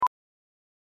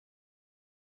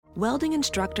Welding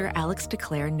instructor Alex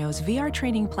DeClaire knows VR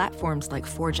training platforms like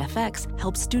Forge FX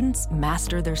help students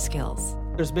master their skills.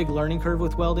 There's a big learning curve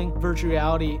with welding. Virtual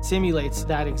reality simulates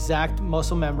that exact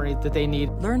muscle memory that they need.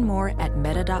 Learn more at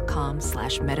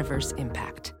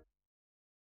meta.com/metaverseimpact.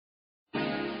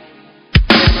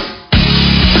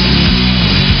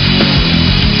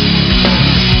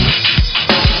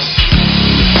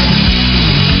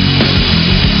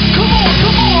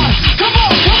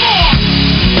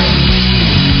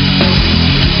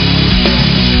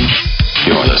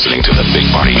 You're listening to The Big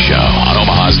Party Show on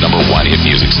Omaha's #1 hit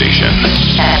music station.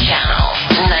 Channel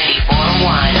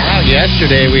 94.1. Well,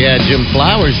 yesterday we had Jim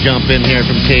Flowers jump in here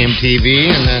from KMTV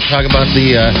and talk about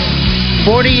the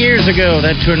 40 years ago,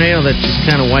 that tornado that just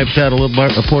kind of wiped out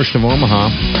a portion of Omaha.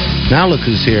 Now look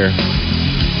who's here.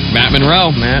 Matt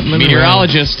Monroe,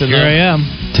 meteorologist. Here I am.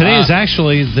 Today is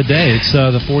actually the day. It's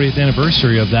the 40th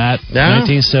anniversary of that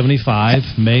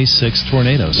 1975 May 6th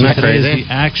tornado. So today is the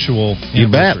actual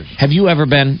anniversary. Have you ever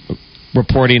been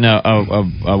reporting a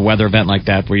weather event like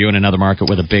that? Were you in another market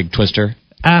with a big twister?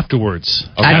 Afterwards.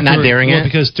 Not during it?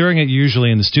 Because during it,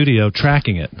 usually in the studio,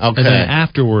 tracking it. Okay. And then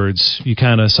afterwards, you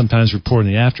kind of sometimes report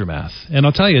in the aftermath. And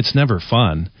I'll tell you, it's never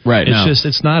fun. Right.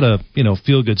 It's not a,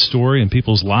 feel-good story, and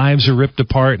people's lives are ripped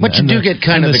apart. But you do get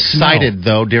kind of excited,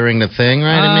 though, during the thing,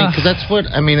 right? Because that's what,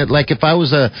 like if I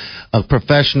was a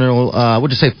professional, we'll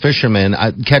just say fisherman,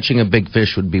 catching a big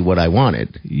fish would be what I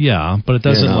wanted. Yeah, but it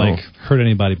doesn't, hurt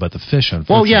anybody but the fish,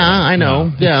 unfortunately. Well, yeah, I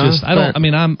know.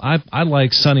 I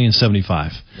like sunny and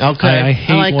 75. Okay, I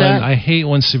hate that. I hate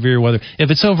when severe weather.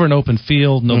 If it's over an open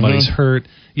field, nobody's hurt.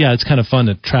 Yeah, it's kind of fun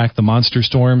to track the monster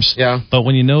storms. Yeah. But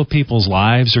when people's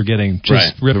lives are getting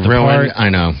just ripped apart, I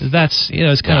know. That's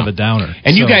it's kind of a downer.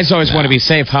 And you guys always want to be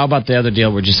safe. How about the other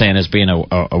deal we're just saying as being a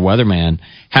weatherman,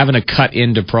 having to cut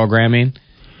into programming?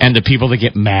 And the people that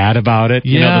get mad about it,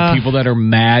 the people that are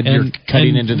mad, you're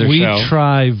cutting into their show. We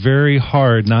try very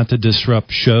hard not to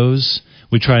disrupt shows.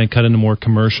 We try and cut into more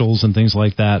commercials and things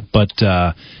like that. But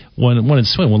when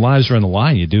lives are on the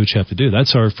line, you do what you have to do.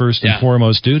 That's our first and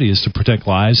foremost duty, is to protect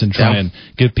lives and try and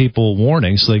give people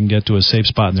warnings so they can get to a safe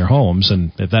spot in their homes.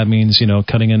 And if that means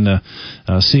cutting into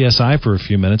CSI for a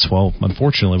few minutes, well,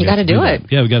 unfortunately we got to do it.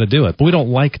 Yeah, we got to do it. But we don't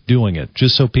like doing it.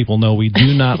 Just so people know, we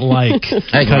do not like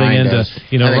cutting into.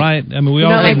 Ryan. I mean, we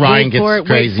all think Ryan gets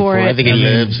crazy for it. I think he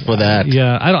lives for that.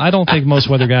 Yeah, I don't think most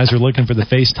weather guys are looking for the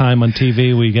FaceTime on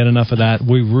TV. We get enough of that.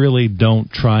 We really don't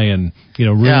try and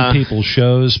ruin people's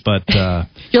shows, but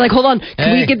you're like, hold on,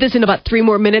 can we get this in about 3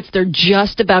 more minutes? They're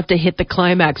just about to hit the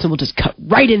climax, and we'll just cut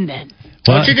right in then.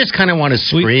 Don't you just kind of want to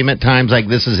scream at times like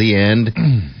this is the end?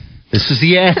 This is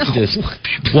the end.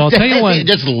 Well, I'll tell you when,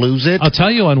 just lose it. I'll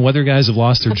tell you when weather guys have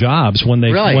lost their jobs when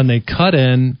they cut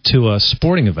in to a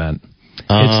sporting event. It's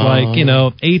like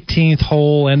 18th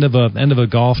hole, end of a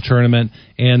golf tournament,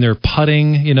 and they're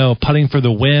putting for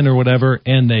the win or whatever,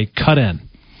 and they cut in.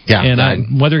 Yeah,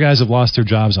 and weather guys have lost their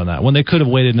jobs on that. When they could have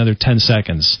waited another 10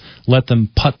 seconds, let them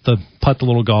putt the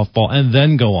little golf ball and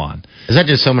then go on. Is that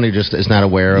just somebody just is not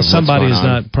aware of somebody what's is going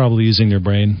on? Not probably using their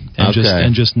brain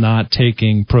and just not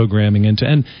taking programming into.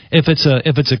 And if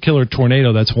it's a killer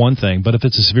tornado, that's one thing. But if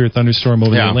it's a severe thunderstorm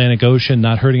over the Atlantic Ocean,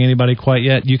 not hurting anybody quite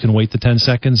yet, you can wait the 10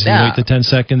 seconds. You wait the 10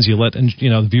 seconds. You let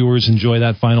the viewers enjoy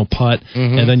that final putt,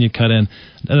 and then you cut in.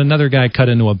 And another guy cut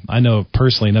into I know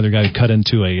personally another guy cut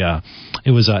into I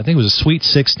think it was a Sweet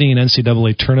 16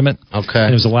 NCAA tournament. Okay. And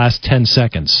it was the last 10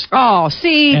 seconds. Oh,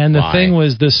 see. And the thing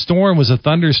was, the storm was a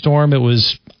thunderstorm. It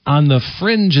was on the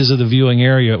fringes of the viewing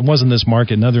area. It wasn't this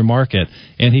market, another market.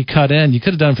 And he cut in. You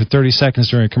could have done it for 30 seconds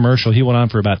during a commercial. He went on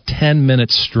for about 10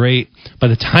 minutes straight. By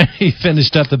the time he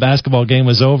finished up, the basketball game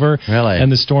was over. Really?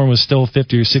 And the storm was still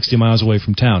 50 or 60 miles away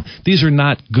from town. These are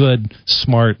not good,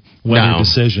 smart weather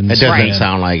decisions. It doesn't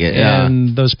sound like it. Yeah.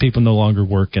 And those people no longer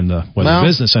work in the weather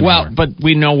business anymore. Well, but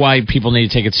we know why people need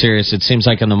to take it serious. It seems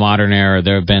like in the modern era,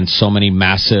 there have been so many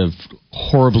massive,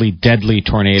 horribly deadly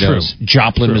tornadoes. True.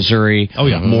 Joplin, Missouri. Oh,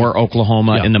 yeah. More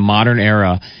Oklahoma in the modern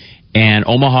era. And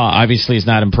Omaha obviously is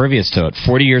not impervious to it.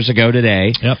 40 years ago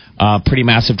today, pretty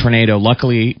massive tornado.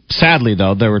 Luckily, sadly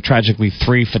though, there were tragically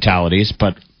 3 fatalities,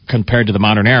 but compared to the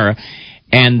modern era.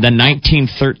 And the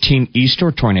 1913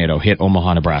 Easter tornado hit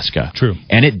Omaha, Nebraska. True.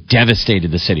 And it devastated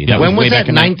the city. When was that?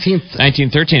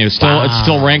 1913. It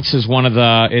still ranks as one of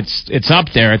the. It's up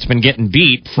there. It's been getting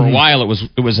beat for a while.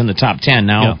 It was in the top 10.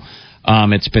 Now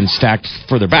it's been stacked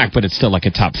further back, but it's still like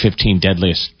a top 15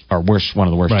 deadliest or worst, one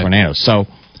of the worst tornadoes. So,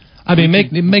 I mean,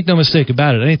 make no mistake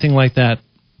about it. Anything like that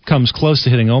comes close to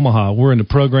hitting Omaha, we're into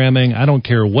programming. I don't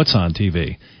care what's on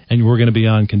TV. and we're going to be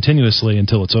on continuously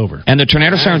until it's over. And the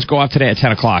tornado sirens go off today at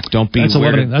 10 o'clock. Don't be That's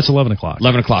 11 o'clock.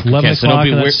 11 o'clock. 11 okay, so don't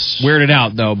o'clock, be weirded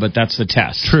out, though, but that's the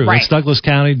test. True. Right. It's Douglas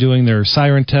County doing their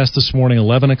siren test this morning,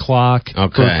 11 o'clock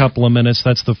for a couple of minutes.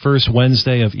 That's the first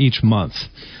Wednesday of each month,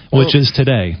 which is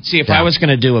today. See, if I was going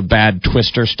to do a bad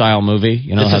Twister-style movie,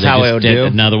 you know This how is they how I just would did do.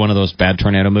 another one of those bad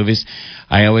tornado movies,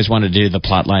 I always want to do the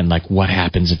plot line, like what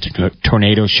happens if the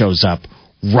tornado shows up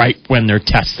right when they're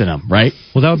testing them, right?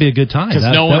 Well, that would be a good time. Because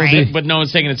That but no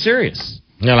one's taking it serious.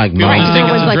 They're like, People think No it's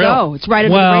one's a like, drill. oh, it's right under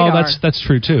the Well, radar. that's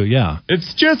true too. Yeah.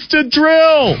 It's just a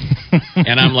drill.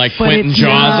 And I'm like But Quentin it's Jaws.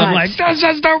 not. I'm like, this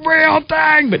is the real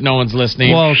thing. But no one's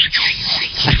listening. Well,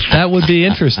 that would be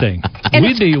interesting.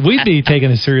 We'd be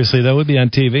taking it seriously. That would be on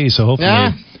TV. So hopefully.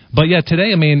 Yeah. But yeah,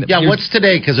 today, I mean. Yeah, what's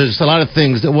today? Because there's a lot of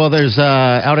things. Well, there's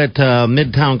out at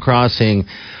Midtown Crossing.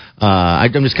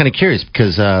 I'm just kind of curious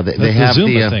because they have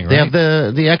Zumba thing, they right? have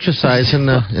the exercise in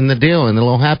the deal and the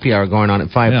little happy hour going on at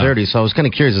 5:30. So I was kind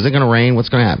of curious. Is it going to rain? What's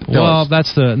going to happen? Tell Well, us.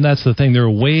 that's the thing. There are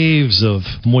waves of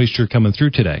moisture coming through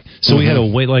today. So we had to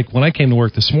wait. Like when I came to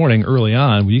work this morning early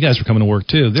on, you guys were coming to work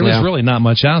too. There was really not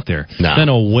much out there. No. Then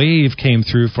a wave came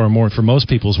through for most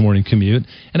people's morning commute,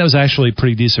 and it was actually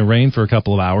pretty decent rain for a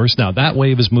couple of hours. Now that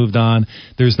wave has moved on.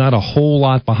 There's not a whole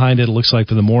lot behind it. It looks like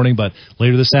for the morning, but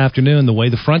later this afternoon, the way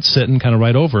the front's sitting, kind of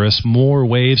right over us, more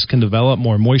waves can develop,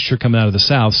 more moisture coming out of the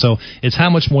south. So it's how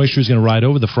much moisture is going to ride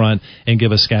over the front and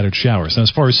give us scattered showers. Now,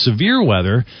 as far as severe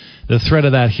weather, the threat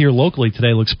of that here locally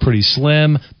today looks pretty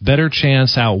slim. Better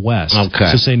chance out west.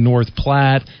 Okay. So say North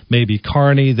Platte, maybe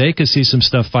Kearney. They could see some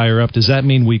stuff fire up. Does that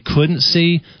mean we couldn't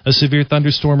see a severe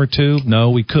thunderstorm or two?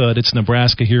 No, we could. It's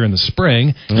Nebraska here in the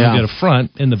spring. And Yeah. we've got a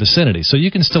front in the vicinity. So you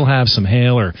can still have some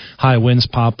hail or high winds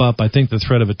pop up. I think the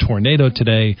threat of a tornado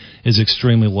today is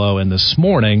extremely low. And this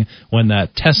morning, when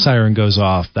that test siren goes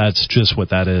off, that's just what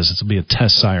that is. It'll be a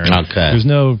test siren. Okay. There's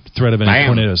no threat of any Bam.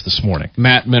 tornadoes this morning.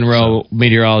 Matt Monroe,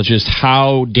 meteorologist,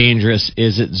 how dangerous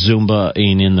is it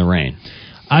Zumba-ing in the rain?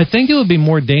 I think it would be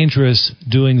more dangerous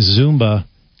doing Zumba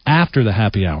after the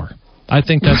happy hour. I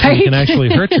think that's when you can actually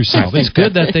hurt yourself. It's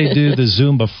good that they do the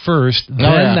Zumba first,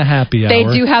 then the happy hour. They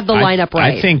do have the lineup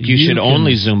right. I think you should can-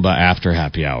 only Zumba after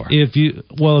happy hour. If you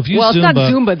well, it's Zumba, not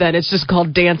Zumba then. It's just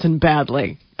called dancing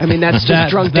badly. I mean, that's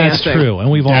just drunk that's dancing. true, and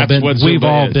we've all That's what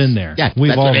Zumba is. been there. Yeah, we've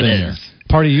that's all what it been is. there.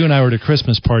 Party, you and I were at a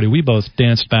Christmas party. We both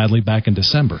danced badly back in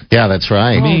December. Yeah, that's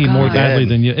right. Me God. more badly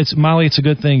than you. It's Molly. It's a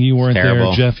good thing you weren't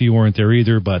Terrible. there. Jeff, you weren't there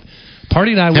either. But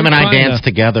Party and I, Him we and I were trying danced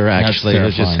together, actually. It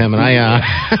was just terrifying. him and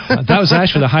I. That was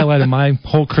actually the highlight of my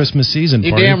whole Christmas season.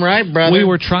 You're Party. damn right, brother. We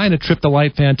were trying to trip the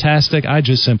light fantastic. I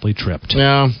just simply tripped.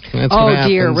 No, that's Oh, what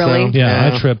happens, dear, really? so, Yeah,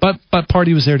 I tripped. But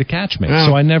Party was there to catch me, Yeah.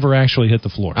 so I never actually hit the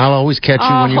floor. I'll always catch you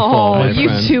when you fall. Oh, my you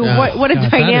friend. two! Yeah. What a God,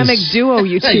 that dynamic is- duo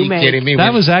you Are two you make. kidding me?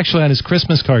 That was actually on his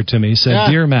Christmas card to me. He said, Yeah.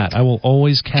 "Dear Matt, I will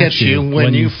always catch you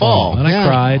when you fall." And I Yeah.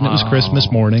 cried, and it was Christmas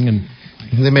morning, and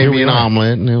They made Here me we an are.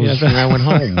 omelet, and, and I went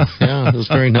home. Yeah, it was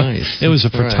very nice. it was a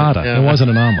frittata. Right, yeah. It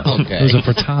wasn't an omelet. Okay. It was a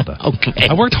frittata. Okay.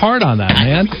 I worked hard on that,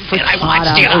 man.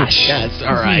 Yes,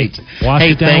 all right. Wash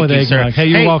it down thank with you, sir. eggnog. Hey,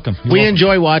 you're welcome. You're we welcome.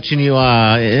 enjoy watching you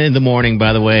in the morning,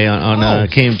 by the way, on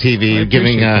KMTV, I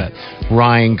giving appreciate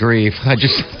Ryan grief. I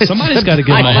just Somebody's got to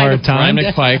give him a hard time,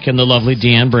 Ryan McPike and the lovely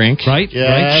Deanne Brink. right?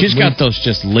 Yeah. Right? She's got those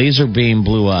just laser beam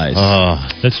blue eyes.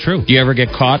 That's true. Do you ever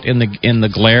get caught in the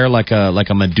glare like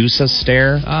a Medusa stare?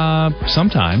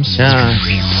 Sometimes. Yeah.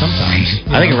 Sometimes.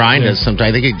 I think Ryan does sometimes.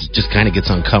 I think he just kind of gets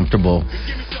uncomfortable,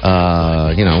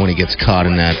 when he gets caught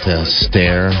in that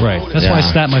stare. Right. That's why I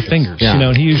snap my fingers. Yeah.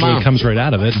 And he usually Come on. comes right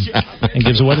out of it and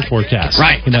gives a weather forecast.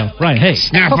 Right. Ryan, hey.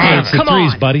 Snap okay, out of it's it. the Come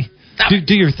threes, on. buddy.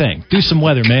 Do your thing. Do some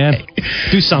weather, man.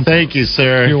 Do something. Thank you,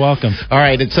 sir. You're welcome. All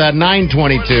right, it's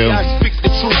 9:22.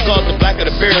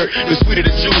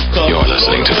 You're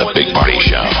listening to The Big Party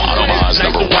Show on Omaha's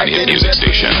number one hit music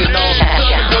station.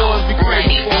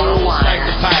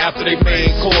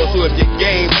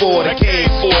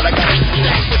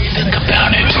 Think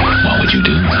about it. What would you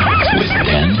do with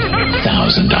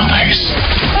 $10,000?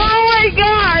 Oh my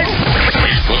God!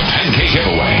 The 10K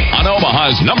giveaway on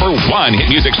Omaha's number one hit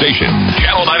music station,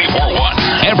 Channel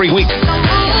 94.1. Every week.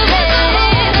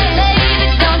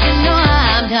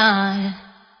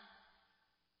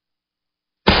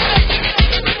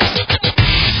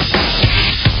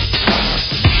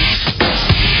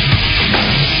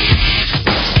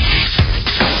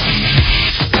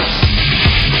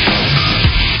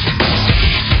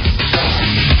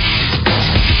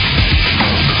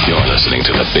 You're listening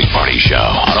to The Big Party Show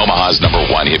on Omaha's number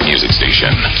one hit music station.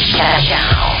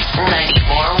 Channel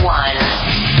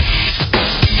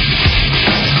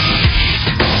 94.1.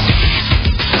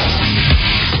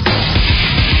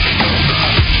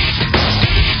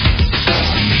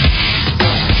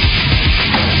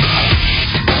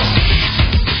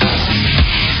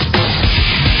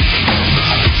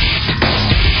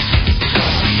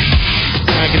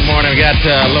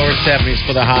 that lower 70s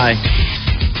for the high.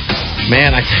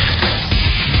 Man,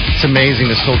 it's amazing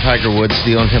this whole Tiger Woods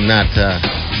deal and him not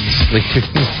sleeping.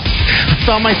 I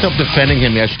found myself defending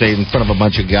him yesterday in front of a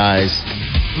bunch of guys.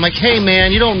 I'm like, hey,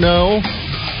 man, you don't know.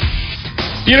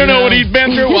 You don't know what he'd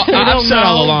been through? Well, I've said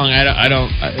all along,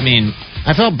 I mean...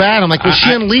 I felt bad. I'm like, well,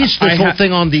 she unleashed this whole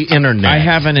thing on the internet. I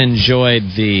haven't enjoyed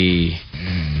the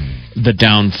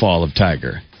downfall of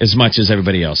Tiger as much as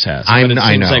everybody else has. But it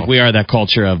seems like we are that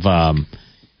culture of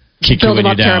kick you when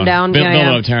you're down. Build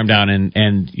them up, tear them down.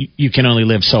 And you can only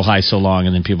live so high so long,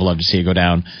 and then people love to see you go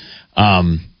down.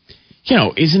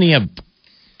 Isn't he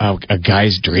a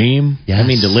guy's dream? Yes. I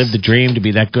mean, to live the dream, to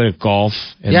be that good at golf.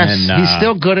 And yes, then, he's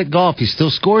still good at golf. He still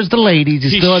scores the ladies.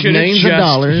 He still has millions of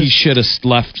dollars. He should have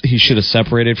left. He should have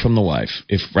separated from the wife.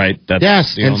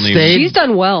 That's the only. She's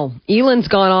done well. Ellen's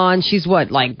gone on. She's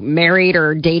married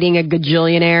or dating a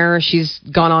gajillionaire. She's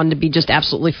gone on to be just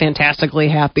absolutely fantastically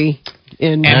happy.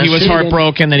 And he was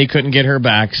heartbroken that he couldn't get her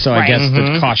back. So I guess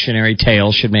the cautionary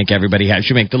tale should make everybody happy.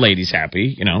 Should make the ladies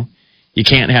happy. You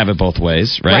can't have it both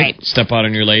ways, right? Step out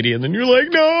on your lady, and then you're like,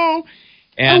 no.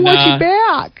 And, I want you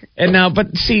back. And now,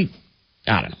 but see,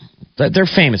 I don't know. They're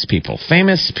famous people.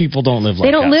 Famous people don't live like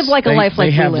They don't live like a life like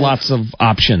we live. They have lots of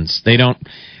options. They don't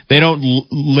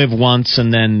live once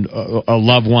and then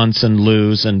love once and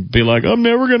lose and be like, I'm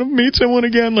never going to meet someone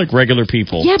again, like regular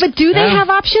people. Yeah, but do they have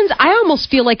options? I almost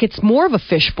feel like it's more of a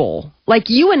fishbowl. Like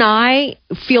you and I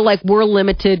feel like we're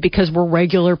limited because we're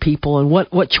regular people, and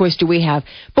what choice do we have?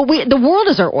 But the world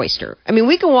is our oyster. I mean,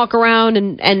 we can walk around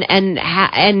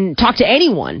and talk to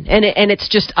anyone, and it's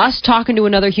just us talking to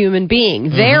another human being.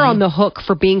 Mm-hmm. They're on the hook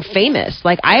for being famous.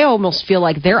 Like I almost feel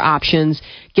like their options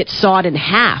get sawed in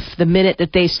half the minute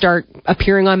that they start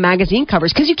appearing on magazine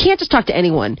covers, because you can't just talk to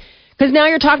anyone. Because now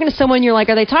you're talking to someone, you're like,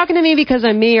 are they talking to me because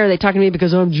I'm me, or are they talking to me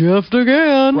because I'm Jeff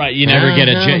again? Right. You never get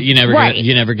you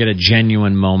never get a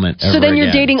genuine moment. So then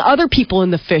you're dating other people in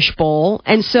the fishbowl,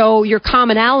 and so your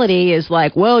commonality is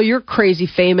like, well, you're crazy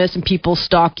famous and people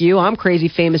stalk you. I'm crazy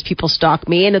famous, people stalk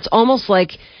me, and it's almost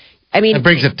like. I mean, it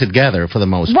brings it together for the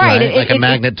most part, right? Like a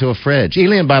magnet to a fridge.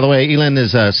 Elin, by the way, Elin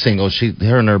is single.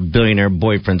 Her and her billionaire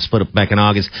boyfriend split up back in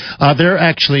August. They're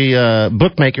actually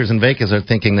bookmakers in Vegas are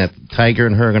thinking that Tiger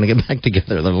and her are going to get back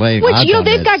together. They're laying odds on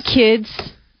they've got kids.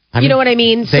 You know what I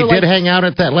mean? They did hang out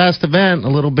at that last event a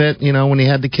little bit, when he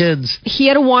had the kids. He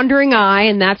had a wandering eye,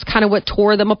 and that's kind of what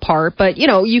tore them apart. But,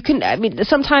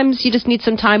 sometimes you just need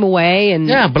some time away.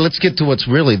 Yeah, but let's get to what's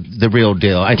really the real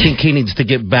deal. I think he needs to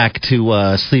get back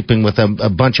to sleeping with a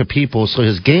bunch of people so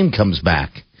his game comes back.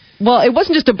 Well, it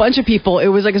wasn't just a bunch of people. It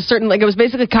was like it was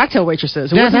basically cocktail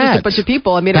waitresses. It wasn't just a bunch of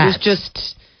people. I mean, it was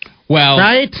just... Well,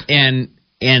 right?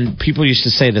 And people used to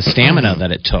say the stamina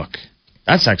that it took.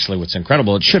 That's actually what's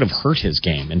incredible. It should have hurt his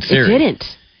game, in theory. It didn't.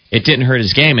 It didn't hurt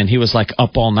his game, and he was,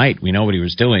 up all night. We know what he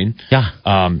was doing. Yeah.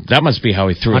 That must be how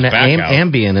he threw his back out.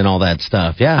 Ambien and all that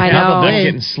stuff, yeah. I know. Not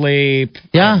getting sleep.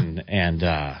 Yeah.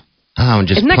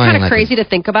 Isn't that kind of crazy to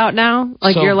think about now?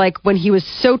 You're when he was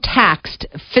so taxed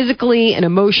physically and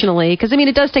emotionally, because,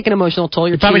 it does take an emotional toll.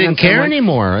 He probably didn't care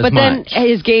anymore But then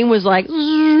his game was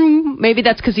maybe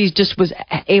that's because he just was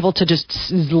able to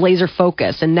just laser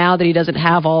focus, and now that he doesn't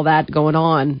have all that going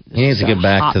on. He needs to get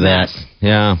back to that.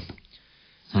 Yeah.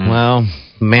 Well,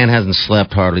 man hasn't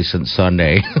slept hardly since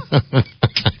Sunday.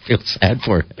 I feel sad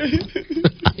for him.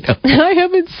 I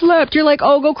haven't slept. You're like,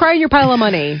 go cry in your pile of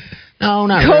money. No,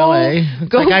 not really.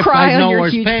 Go cry on your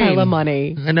huge pile of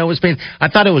money. I know it's pain. I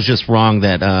thought it was just wrong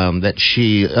that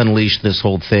she unleashed this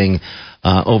whole thing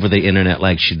over the internet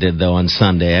like she did, though, on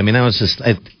Sunday. That was just...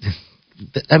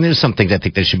 there's some things I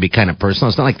think that should be kind of personal.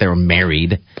 It's not like they were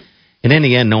married. And in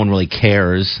the end, no one really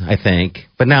cares, I think.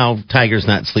 But now Tiger's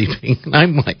not sleeping.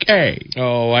 I'm like, hey.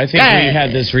 Oh, I think we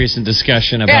had this recent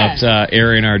discussion about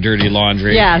airing our dirty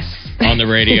laundry on the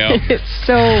radio. It's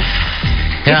so...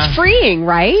 It's freeing,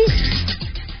 right?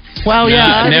 Well,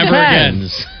 never again.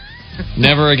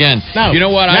 Never again. No, you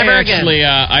know what? Never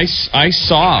I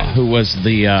saw who was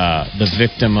the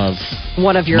victim of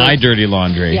one of my dirty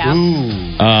laundry. Yeah.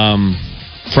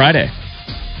 Friday.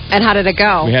 And how did it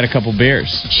go? We had a couple beers.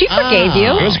 She forgave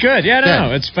you. It was good. Yeah,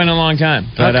 no, it's been a long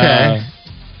time. But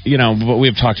what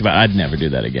we've talked about, I'd never do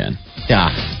that again.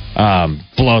 Yeah.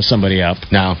 Blow somebody up.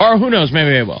 No. Or who knows?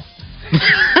 Maybe I will.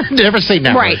 Never say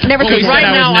never. Right, never say never. Right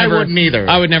now, I wouldn't either.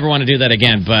 I would never want to do that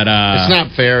again, but... it's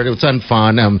not fair. It's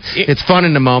unfun. It's fun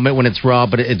in the moment when it's raw,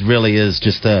 but it really is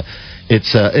just I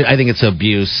think it's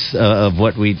abuse of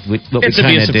what we kind of do. It's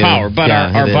abuse of power, but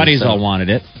our buddies all wanted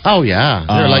it. Oh, yeah.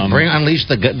 They're like, unleash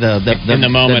the in the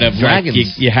moment of dragons.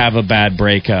 You have a bad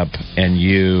breakup, and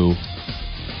you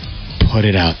put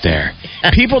it out there.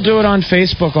 People do it on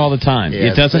Facebook all the time.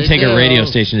 Yes, it doesn't take do. a radio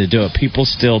station to do it. People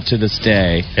still, to this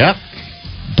day,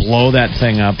 blow that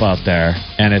thing up out there,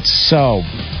 and it's so...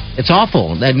 It's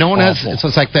awful. That no one awful. has.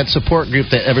 It's like that support group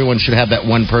that everyone should have. That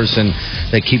one person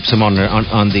that keeps them on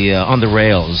the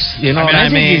rails. You know, I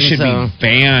think you should be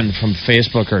banned from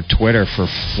Facebook or Twitter for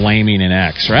flaming an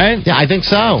ex, right? Yeah, I think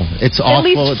so. It's awful. At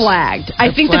least flagged.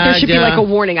 I think that there should be like a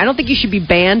warning. I don't think you should be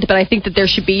banned, but I think that there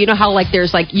should be. You know how like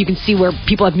there's like you can see where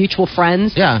people have mutual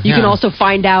friends. Yeah. You can also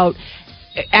find out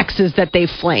exes that they've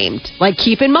flamed. Like,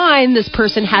 keep in mind, this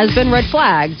person has been red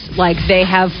flagged. Like, they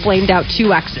have flamed out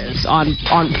 2 exes on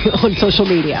social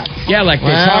media. Yeah, like they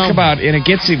talk about, and it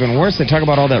gets even worse. They talk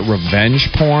about all that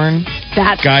revenge porn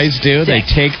that guys do. Sick. They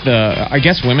take I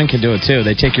guess women can do it too.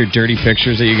 They take your dirty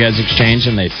pictures that you guys exchange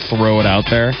and they throw it out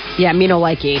there. Yeah, me no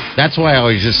likey. That's why I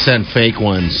always just send fake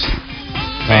ones.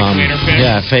 Wiener pics?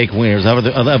 Yeah, fake wieners of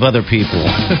other people.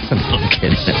 No, I'm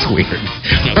kidding. That's weird.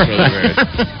 That's really weird.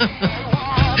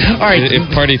 All right.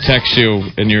 If Party texts you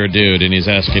and you're a dude and he's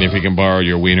asking if he can borrow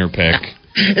your wiener pic.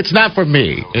 It's not for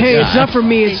me. It's not for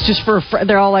me. It's just for a friend.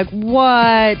 They're all like,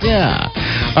 what? Yeah.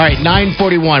 All right,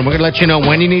 9:41. We're going to let you know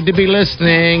when you need to be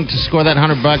listening to score that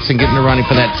 $100 and get in the running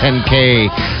for that $10K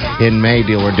in May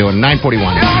deal we're doing.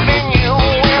 9:41.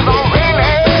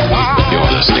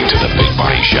 You're listening to The Big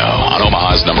Party Show on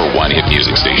Omaha's #1 hit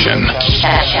music station.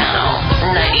 Channel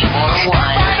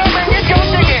 94.1.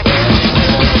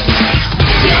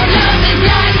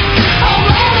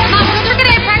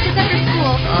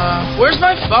 Where's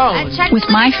my phone? With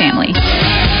my family.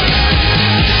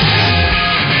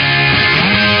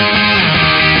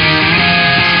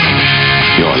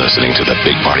 You're listening to The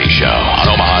Big Party Show on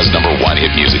Omaha's #1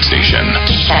 hit music station.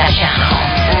 Channel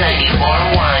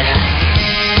 94.1.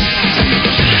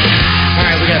 All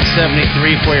right, we got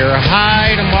 73 for your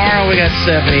high. Tomorrow we got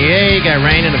 78. Got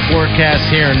rain in the forecast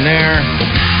here and there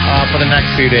for the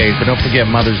next few days. But don't forget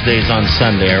Mother's Day is on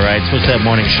Sunday, all right? Supposed to have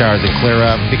morning showers and clear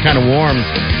up. Be kind of warm.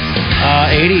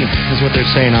 80 is what they're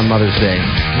saying on Mother's Day.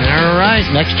 All right,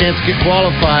 next chance to get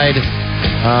qualified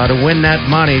to win that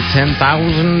money, $10,000.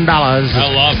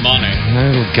 I love money.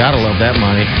 Gotta love that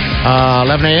money.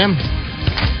 11 a.m.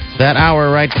 That hour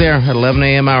right there, at 11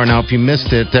 a.m. hour. Now, if you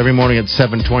missed it, every morning at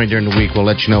 7:20 during the week, we'll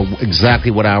let you know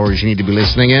exactly what hours you need to be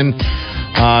listening in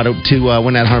to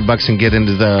win that $100 and get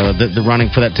into the running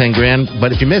for that $10,000.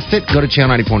 But if you missed it, go to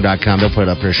channel94.com. They'll put it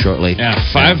up there shortly. Yeah,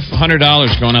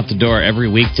 $500 going out the door every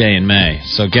weekday in May.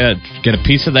 So get a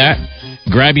piece of that,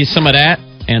 grab you some of that,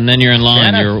 and then you're in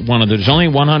line. You're one of there's only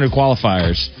 100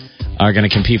 qualifiers are going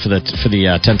to compete for the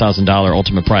 $10,000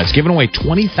 ultimate prize, giving away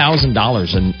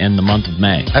 $20,000 in the month of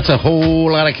May. That's a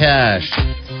whole lot of cash.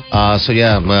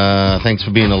 Thanks for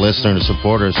being a listener and a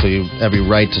supporter. So you have every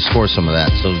right to score some of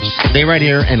that. So just stay right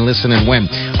here and listen and win.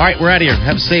 All right, we're out of here.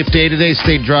 Have a safe day today.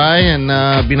 Stay dry and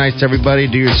be nice to everybody.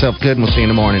 Do yourself good, and we'll see you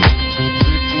in the morning.